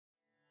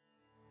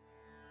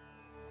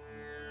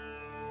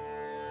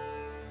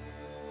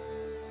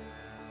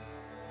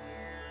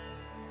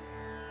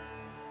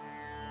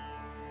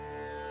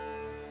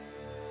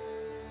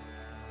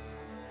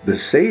The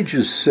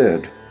sages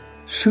said,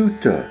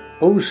 "Sūta,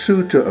 O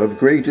Sūta of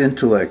great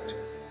intellect,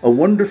 a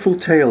wonderful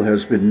tale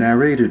has been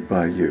narrated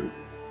by you.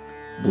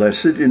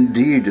 Blessed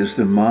indeed is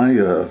the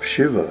Māyā of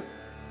Śiva.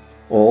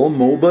 All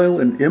mobile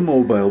and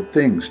immobile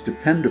things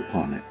depend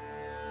upon it."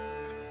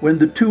 When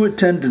the two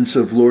attendants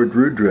of Lord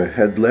Rudra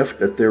had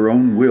left at their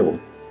own will,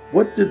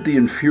 what did the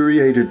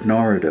infuriated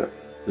Nārada,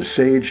 the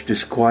sage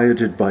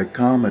disquieted by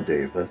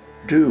Kāmadeva,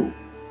 do?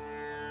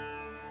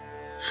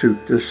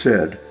 Sūta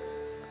said,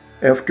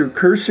 after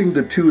cursing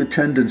the two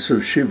attendants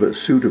of Shiva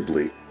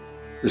suitably,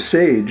 the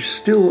sage,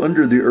 still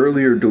under the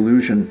earlier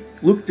delusion,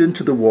 looked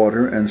into the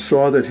water and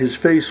saw that his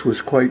face was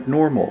quite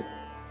normal.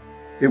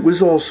 It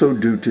was also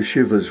due to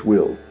Shiva's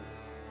will.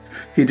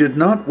 He did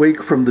not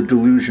wake from the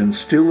delusion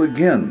still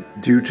again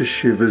due to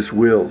Shiva's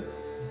will.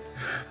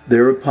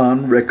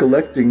 Thereupon,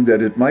 recollecting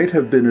that it might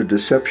have been a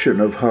deception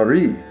of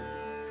Hari,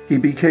 he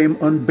became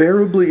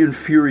unbearably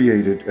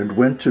infuriated and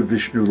went to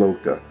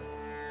Viṣṇuloka.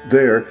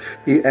 There,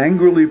 he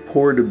angrily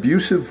poured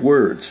abusive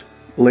words,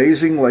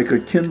 blazing like a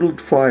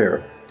kindled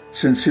fire,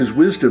 since his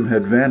wisdom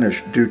had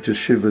vanished due to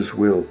Shiva's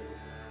will.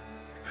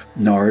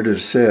 Nārada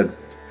said,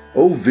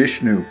 "O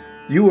Viṣṇu,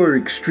 you are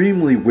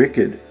extremely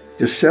wicked,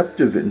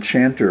 deceptive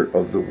enchanter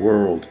of the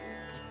world.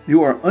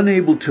 You are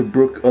unable to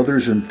brook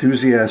others'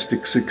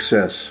 enthusiastic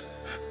success.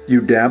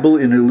 You dabble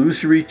in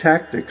illusory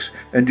tactics,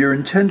 and your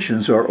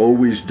intentions are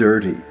always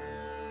dirty.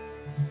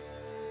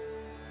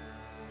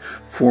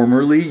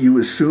 Formerly, you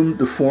assumed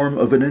the form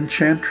of an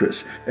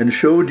enchantress and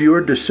showed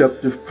your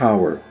deceptive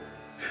power.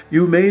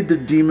 You made the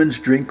demons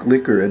drink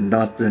liquor and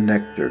not the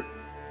nectar.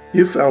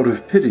 If out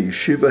of pity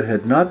Shiva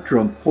had not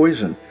drunk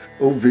poison,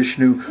 O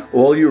Viṣṇu,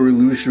 all your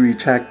illusory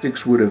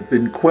tactics would have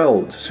been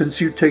quelled,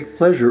 since you take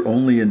pleasure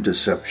only in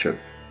deception.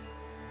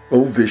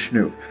 O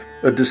Viṣṇu,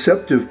 a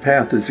deceptive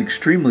path is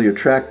extremely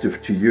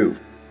attractive to you.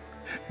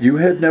 You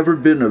had never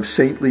been of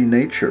saintly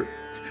nature,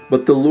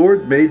 but the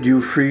Lord made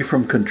you free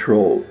from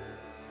control.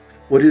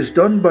 What is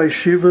done by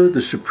Shiva,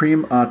 the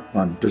Supreme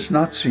Atman, does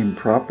not seem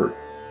proper.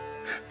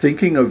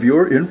 Thinking of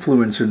your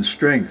influence and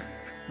strength,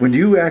 when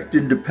you act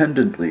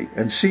independently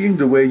and seeing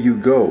the way you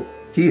go,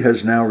 he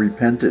has now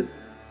repented.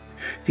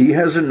 He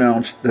has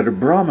announced that a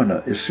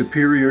Brahmana is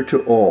superior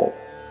to all,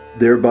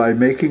 thereby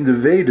making the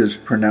Vedas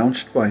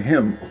pronounced by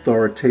him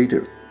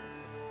authoritative.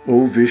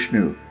 O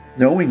Viṣṇu,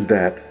 knowing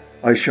that,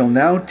 I shall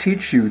now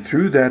teach you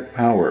through that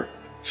power,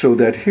 so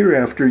that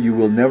hereafter you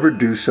will never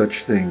do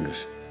such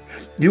things.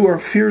 You are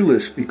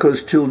fearless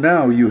because till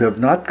now you have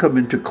not come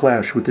into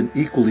clash with an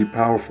equally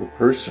powerful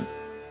person.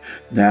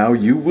 Now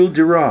you will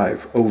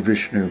derive, O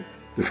Viṣṇu,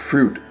 the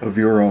fruit of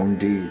your own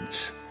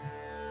deeds."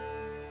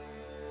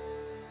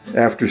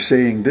 After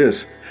saying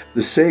this,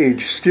 the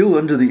sage, still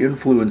under the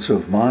influence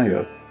of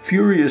Māyā,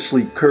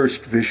 furiously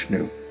cursed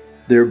Viṣṇu,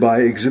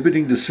 thereby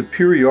exhibiting the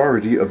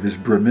superiority of his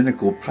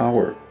Brahminical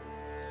power.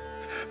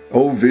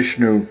 "O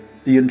Viṣṇu,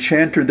 the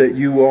enchanter that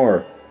you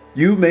are,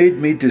 you made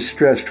me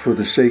distressed for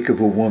the sake of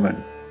a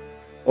woman.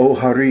 O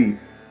Hari,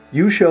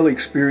 you shall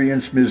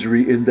experience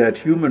misery in that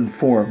human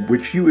form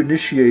which you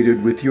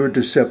initiated with your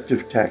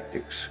deceptive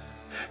tactics.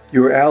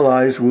 Your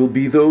allies will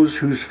be those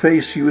whose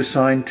face you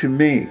assign to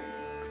me.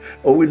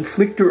 O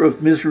inflictor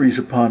of miseries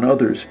upon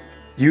others,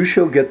 you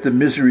shall get the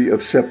misery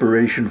of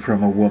separation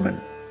from a woman.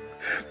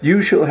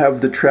 You shall have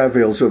the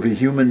travails of a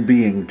human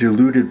being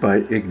deluded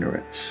by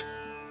ignorance."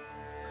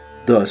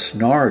 Thus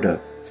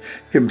Nārada,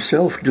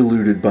 himself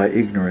deluded by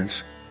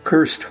ignorance,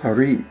 cursed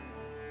Hari.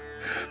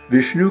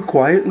 Viṣṇu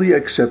quietly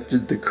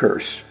accepted the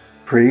curse,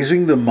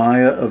 praising the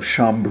Māyā of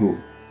Shambhu.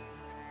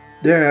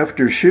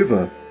 Thereafter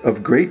Shiva,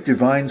 of great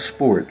divine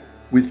sport,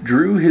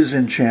 withdrew his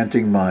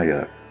enchanting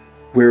Māyā,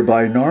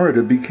 whereby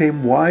Nārada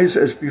became wise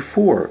as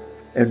before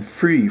and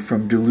free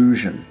from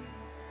delusion.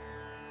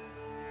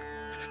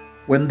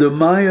 When the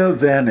Māyā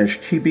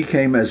vanished, he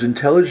became as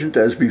intelligent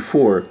as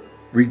before,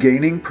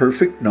 regaining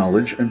perfect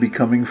knowledge and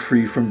becoming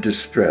free from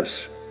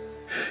distress.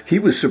 He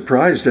was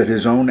surprised at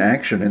his own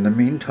action in the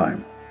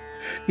meantime.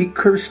 He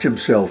cursed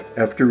himself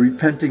after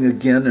repenting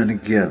again and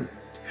again.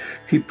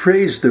 He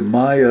praised the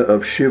Māyā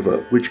of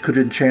Śiva, which could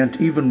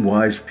enchant even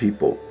wise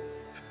people.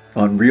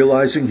 On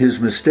realizing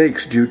his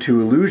mistakes due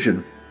to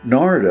illusion,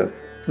 Nārada,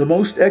 the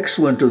most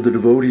excellent of the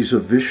devotees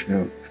of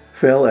Viṣṇu,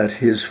 fell at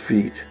his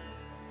feet.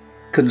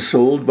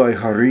 Consoled by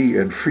Hari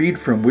and freed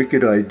from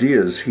wicked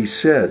ideas, he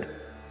said,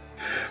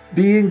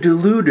 "Being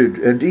deluded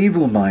and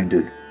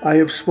evil-minded, I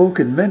have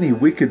spoken many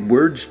wicked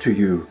words to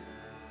you.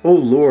 O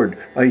Lord,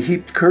 I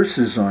heaped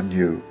curses on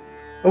you.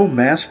 O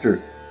Master,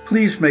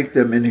 please make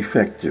them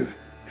ineffective.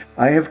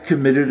 I have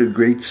committed a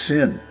great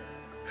sin.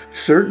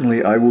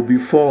 Certainly I will be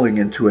falling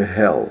into a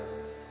hell.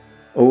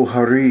 O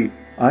Hari,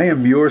 I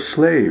am your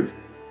slave.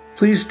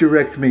 Please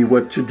direct me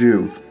what to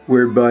do,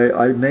 whereby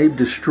I may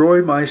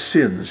destroy my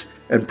sins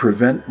and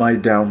prevent my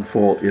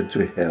downfall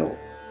into hell."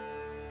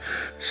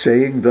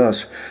 Saying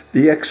thus,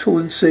 the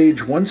excellent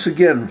sage once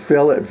again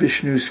fell at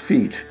Viṣṇu's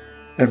feet,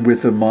 and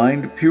with a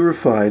mind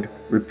purified,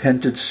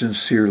 repented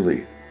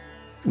sincerely.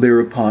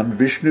 Thereupon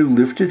Viṣṇu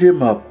lifted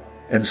him up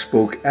and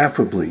spoke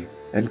affably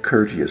and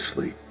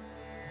courteously.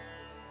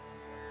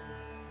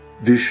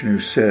 Viṣṇu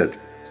said,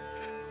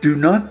 "Do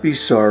not be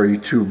sorry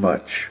too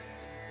much.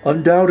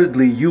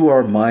 Undoubtedly you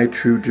are my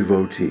true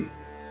devotee.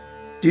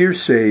 Dear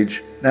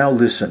sage, now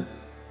listen.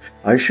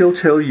 I shall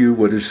tell you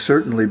what is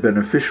certainly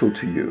beneficial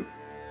to you.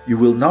 You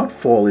will not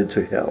fall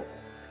into hell.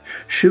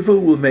 Shiva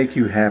will make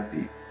you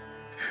happy.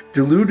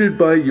 Deluded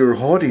by your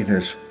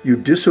haughtiness, you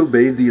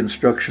disobeyed the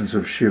instructions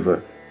of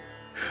Shiva.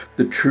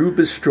 The true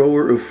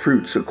bestower of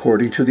fruits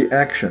according to the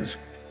actions,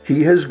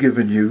 he has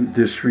given you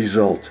this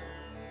result.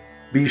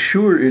 Be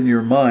sure in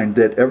your mind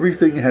that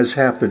everything has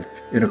happened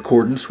in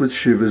accordance with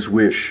Shiva's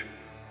wish.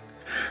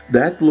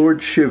 That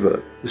Lord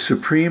Shiva, the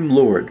Supreme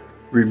Lord,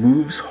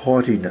 removes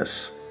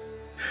haughtiness.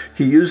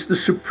 He is the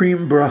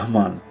Supreme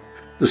Brahman,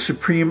 the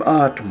Supreme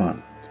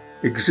Atman,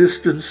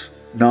 existence,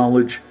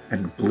 knowledge,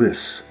 and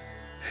bliss.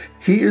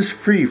 He is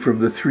free from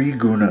the three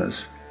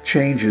gunas,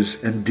 changes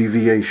and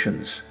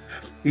deviations.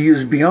 He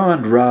is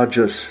beyond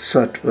rajas,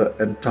 sattva,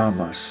 and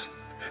tamas.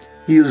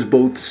 He is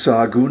both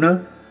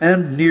saguna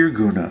and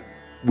nirguna,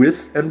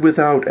 with and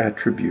without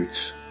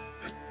attributes.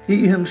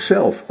 He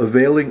himself,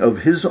 availing of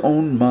his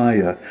own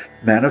Māyā,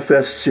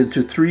 manifests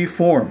into three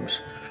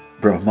forms,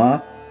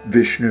 Brahma,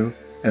 Viṣṇu,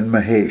 and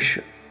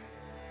Mahesha.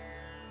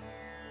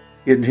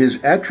 In his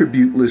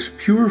attributeless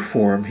pure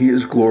form, he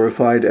is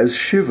glorified as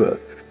Shiva,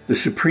 the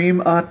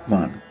Supreme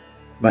Atman,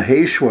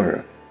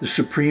 Maheshwara, the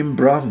Supreme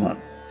Brahman,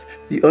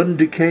 the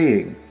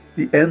undecaying,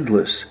 the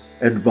endless,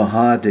 and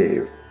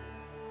Mahadeva.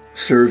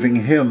 Serving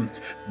him,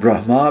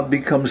 Brahma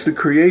becomes the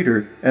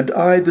creator and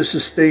I the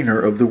sustainer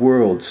of the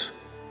worlds.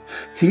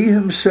 He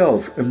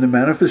himself, in the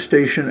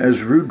manifestation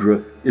as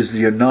Rudra, is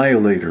the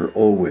annihilator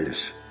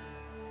always.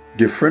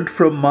 Different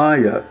from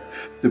Māyā,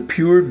 the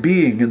pure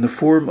being in the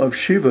form of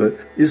Shiva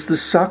is the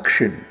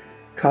Sakshin,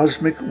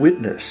 cosmic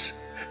witness,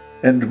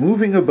 and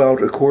moving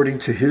about according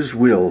to his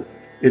will,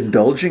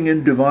 indulging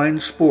in divine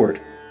sport,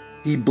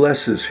 he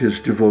blesses his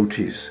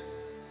devotees.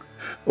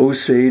 O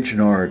sage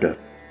Nārada,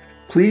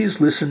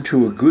 please listen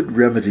to a good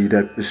remedy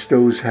that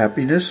bestows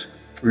happiness,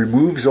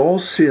 removes all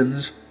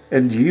sins,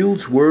 and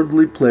yields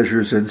worldly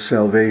pleasures and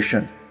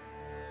salvation.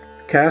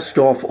 Cast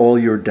off all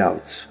your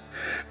doubts.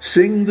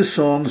 Sing the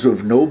songs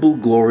of noble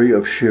glory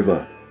of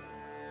Shiva.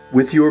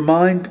 With your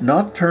mind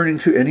not turning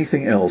to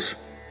anything else,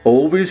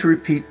 always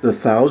repeat the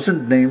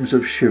 1,000 names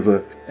of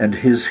Shiva and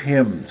his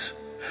hymns.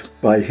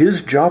 By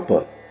his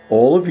japa,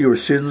 all of your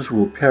sins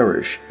will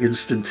perish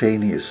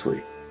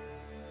instantaneously.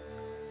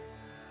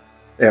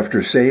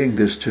 After saying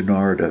this to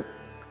Nārada,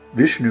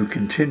 Viṣṇu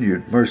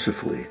continued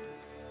mercifully,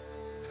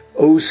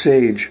 O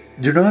sage,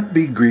 do not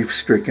be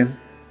grief-stricken.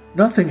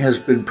 Nothing has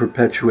been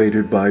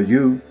perpetuated by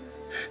you.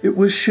 It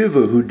was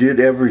Shiva who did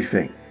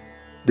everything.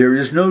 There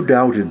is no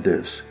doubt in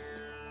this.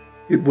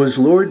 It was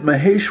Lord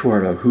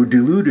Maheshwara who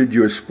deluded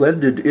your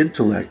splendid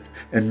intellect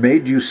and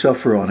made you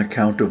suffer on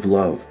account of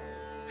love.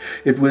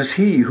 It was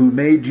he who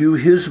made you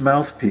his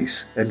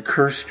mouthpiece and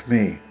cursed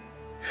me.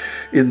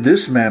 In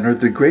this manner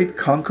the great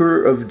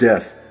conqueror of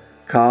death,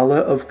 Kala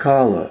of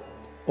Kala,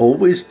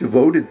 always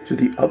devoted to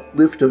the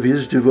uplift of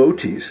his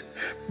devotees,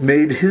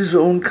 made his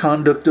own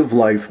conduct of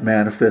life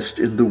manifest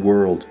in the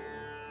world.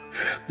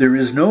 There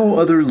is no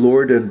other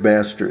Lord and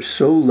Master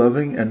so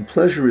loving and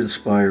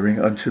pleasure-inspiring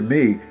unto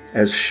me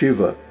as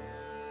Shiva.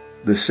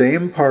 The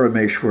same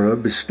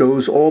Parameshvara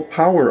bestows all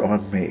power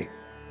on me.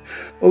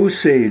 O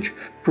sage,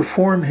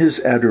 perform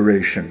his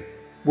adoration.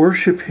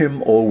 Worship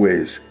him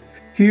always.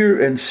 Hear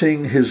and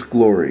sing his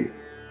glory.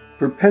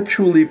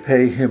 Perpetually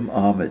pay him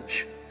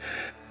homage.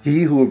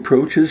 He who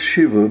approaches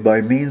Shiva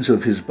by means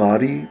of his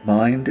body,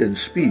 mind, and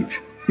speech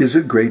is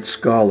a great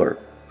scholar.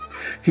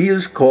 He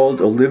is called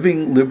a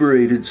living,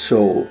 liberated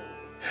soul.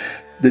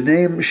 The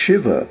name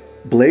Shiva,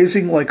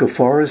 blazing like a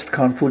forest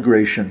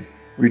conflagration,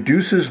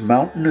 reduces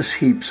mountainous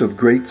heaps of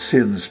great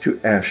sins to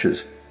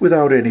ashes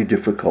without any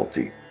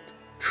difficulty.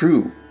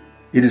 True,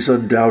 it is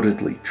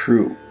undoubtedly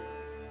true.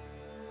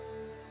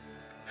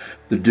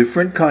 The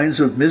different kinds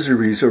of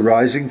miseries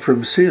arising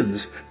from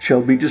sins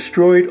shall be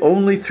destroyed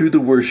only through the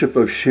worship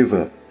of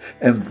Shiva,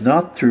 and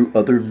not through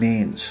other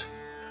means.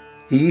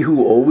 He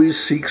who always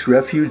seeks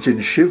refuge in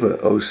Shiva,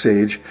 O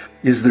sage,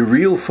 is the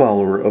real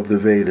follower of the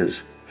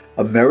Vedas,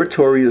 a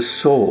meritorious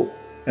soul,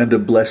 and a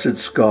blessed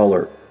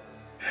scholar.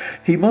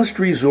 He must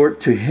resort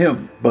to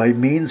him by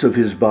means of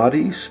his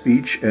body,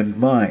 speech, and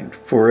mind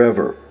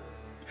forever.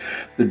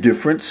 The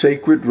different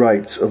sacred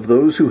rites of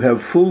those who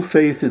have full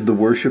faith in the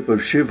worship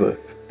of Shiva,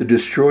 the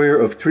destroyer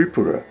of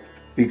Tripura,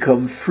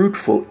 become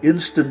fruitful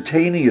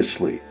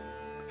instantaneously.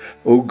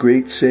 O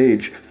great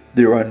sage,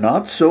 there are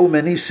not so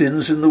many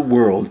sins in the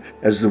world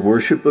as the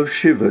worship of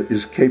Shiva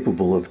is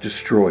capable of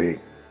destroying.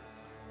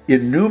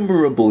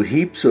 Innumerable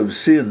heaps of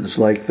sins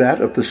like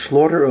that of the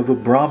slaughter of a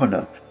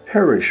Brahmana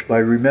perish by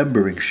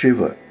remembering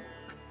Shiva.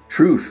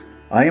 Truth,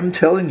 I am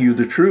telling you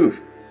the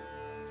truth.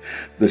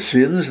 The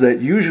sins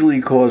that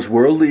usually cause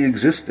worldly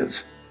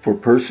existence for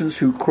persons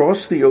who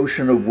cross the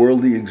ocean of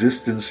worldly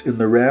existence in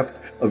the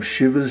raft of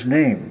Shiva's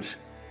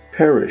names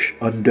perish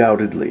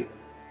undoubtedly.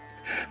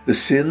 The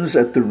sins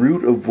at the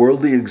root of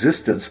worldly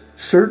existence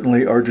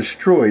certainly are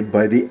destroyed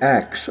by the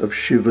axe of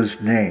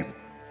Shiva's name.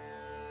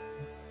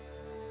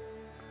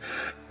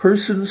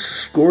 Persons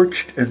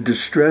scorched and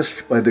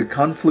distressed by the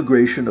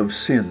conflagration of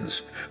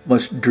sins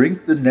must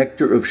drink the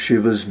nectar of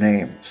Shiva's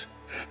names.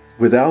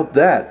 Without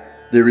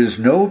that, there is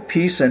no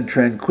peace and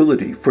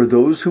tranquility for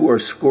those who are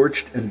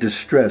scorched and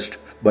distressed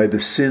by the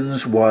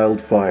sin's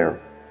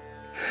wildfire.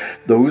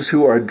 Those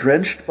who are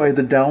drenched by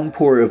the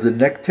downpour of the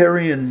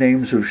nectarian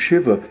names of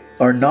Shiva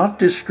are not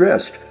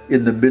distressed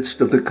in the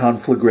midst of the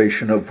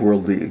conflagration of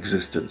worldly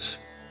existence.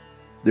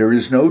 There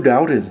is no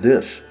doubt in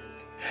this.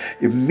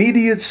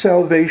 Immediate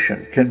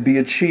salvation can be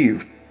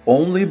achieved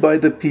only by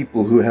the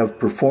people who have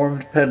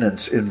performed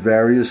penance in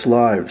various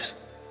lives.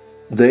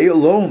 They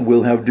alone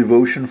will have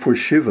devotion for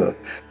Shiva,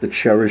 the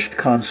cherished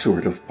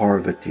consort of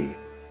Parvati.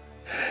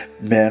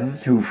 Men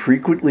who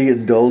frequently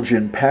indulge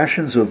in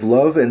passions of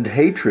love and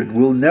hatred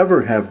will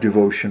never have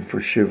devotion for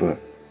Shiva.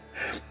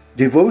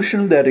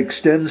 Devotion that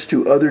extends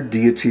to other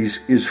deities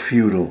is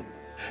futile.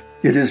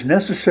 It is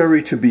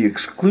necessary to be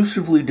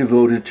exclusively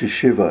devoted to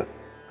Shiva.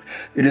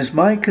 It is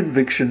my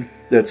conviction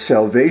that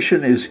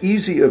salvation is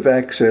easy of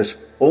access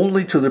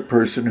only to the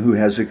person who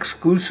has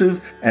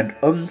exclusive and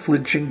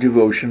unflinching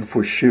devotion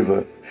for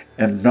Shiva,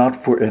 and not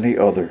for any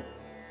other.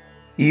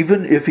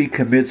 Even if he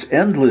commits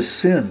endless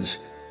sins,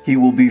 he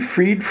will be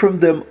freed from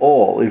them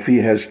all if he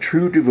has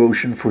true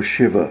devotion for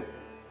Shiva.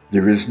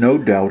 There is no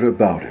doubt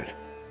about it.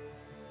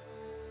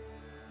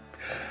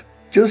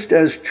 Just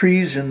as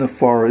trees in the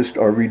forest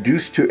are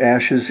reduced to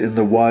ashes in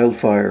the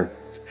wildfire,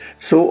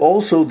 so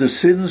also the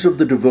sins of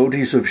the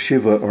devotees of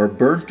Shiva are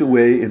burnt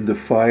away in the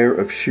fire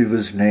of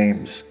Shiva's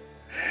names.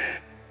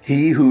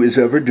 He who is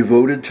ever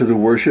devoted to the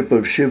worship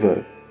of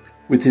Shiva,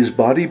 with his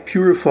body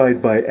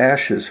purified by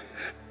ashes,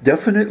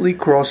 definitely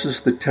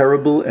crosses the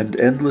terrible and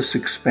endless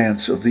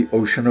expanse of the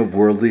ocean of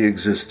worldly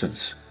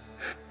existence.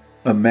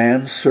 A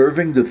man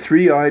serving the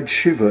three-eyed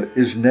Shiva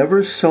is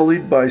never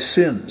sullied by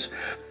sins,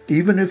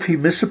 even if he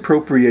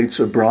misappropriates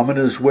a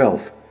Brahmana's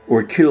wealth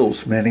or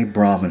kills many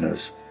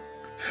Brahmanas.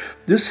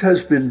 This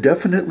has been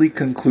definitely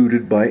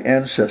concluded by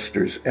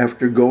ancestors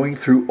after going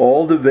through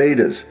all the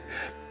Vedas,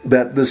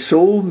 that the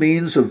sole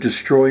means of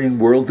destroying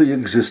worldly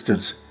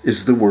existence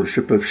is the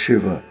worship of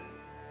Shiva.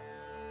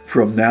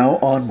 From now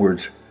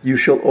onwards, you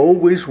shall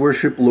always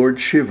worship Lord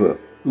Shiva,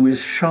 who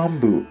is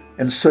Shambhu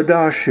and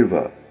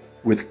Sadashiva,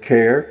 with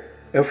care,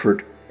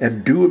 effort,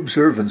 and due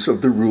observance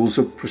of the rules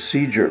of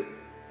procedure.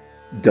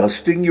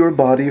 Dusting your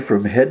body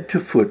from head to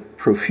foot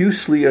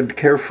profusely and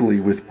carefully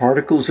with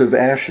particles of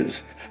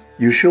ashes,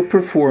 you shall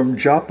perform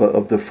japa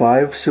of the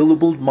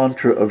 5-syllabled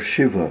mantra of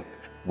Shiva,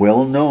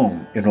 well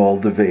known in all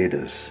the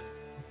Vedas.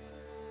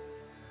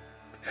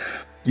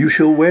 You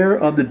shall wear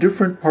on the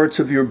different parts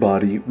of your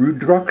body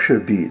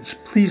Rudraksha beads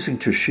pleasing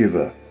to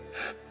Shiva,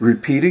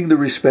 repeating the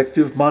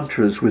respective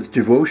mantras with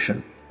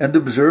devotion and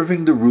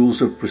observing the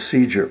rules of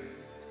procedure.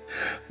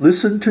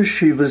 Listen to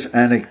Shiva's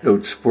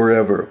anecdotes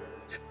forever.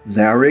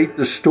 Narrate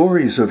the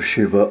stories of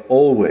Shiva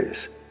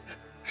always.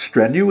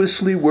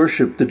 Strenuously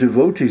worship the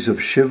devotees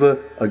of Shiva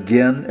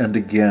again and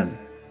again.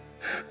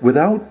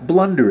 Without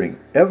blundering,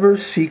 ever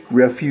seek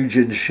refuge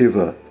in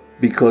Shiva,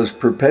 because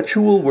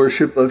perpetual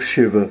worship of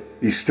Shiva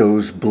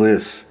bestows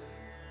bliss.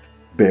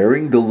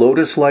 Bearing the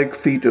lotus-like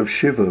feet of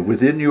Shiva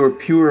within your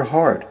pure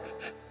heart,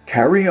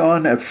 carry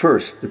on at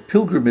first the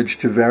pilgrimage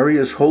to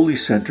various holy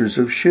centers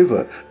of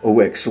Shiva,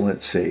 O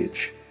excellent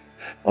sage.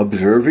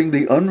 Observing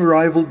the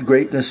unrivaled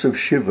greatness of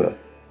Shiva,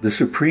 the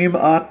supreme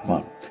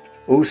Atman,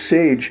 O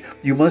sage,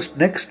 you must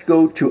next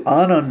go to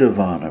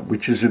Anandavana,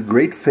 which is a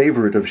great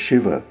favorite of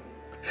Shiva.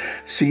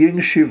 Seeing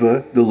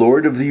Shiva, the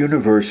Lord of the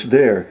universe,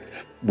 there,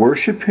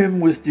 worship him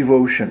with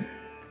devotion.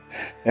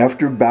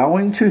 After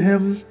bowing to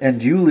him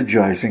and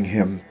eulogizing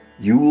him,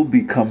 you will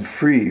become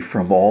free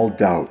from all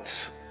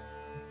doubts.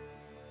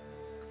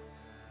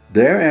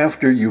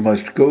 Thereafter you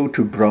must go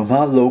to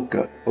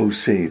Brahmaloka, O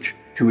sage,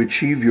 to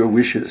achieve your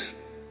wishes.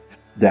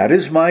 That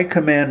is my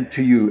command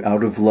to you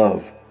out of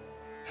love.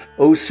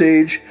 O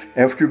sage,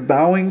 after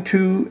bowing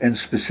to and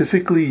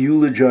specifically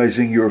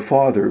eulogizing your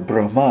father,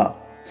 Brahma,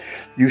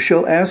 you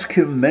shall ask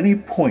him many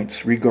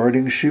points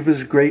regarding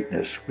Shiva's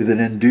greatness with an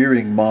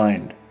endearing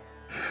mind.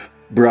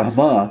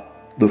 Brahma,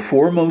 the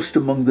foremost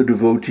among the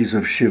devotees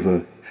of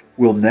Shiva,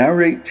 will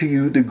narrate to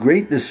you the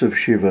greatness of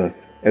Shiva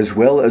as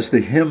well as the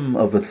hymn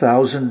of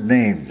 1,000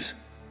 names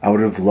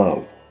out of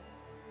love.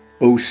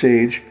 O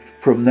sage,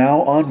 from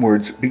now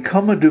onwards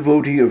become a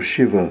devotee of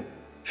Shiva,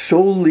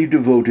 solely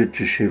devoted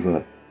to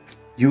Shiva.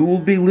 You will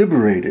be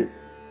liberated.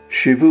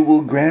 Shiva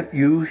will grant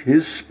you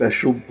his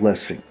special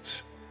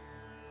blessings.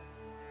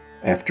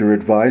 After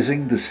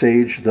advising the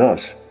sage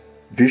thus,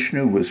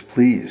 Viṣṇu was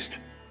pleased.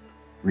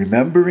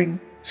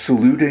 Remembering,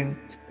 saluting,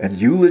 and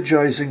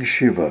eulogizing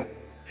Shiva,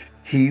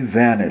 he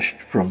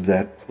vanished from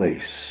that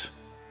place.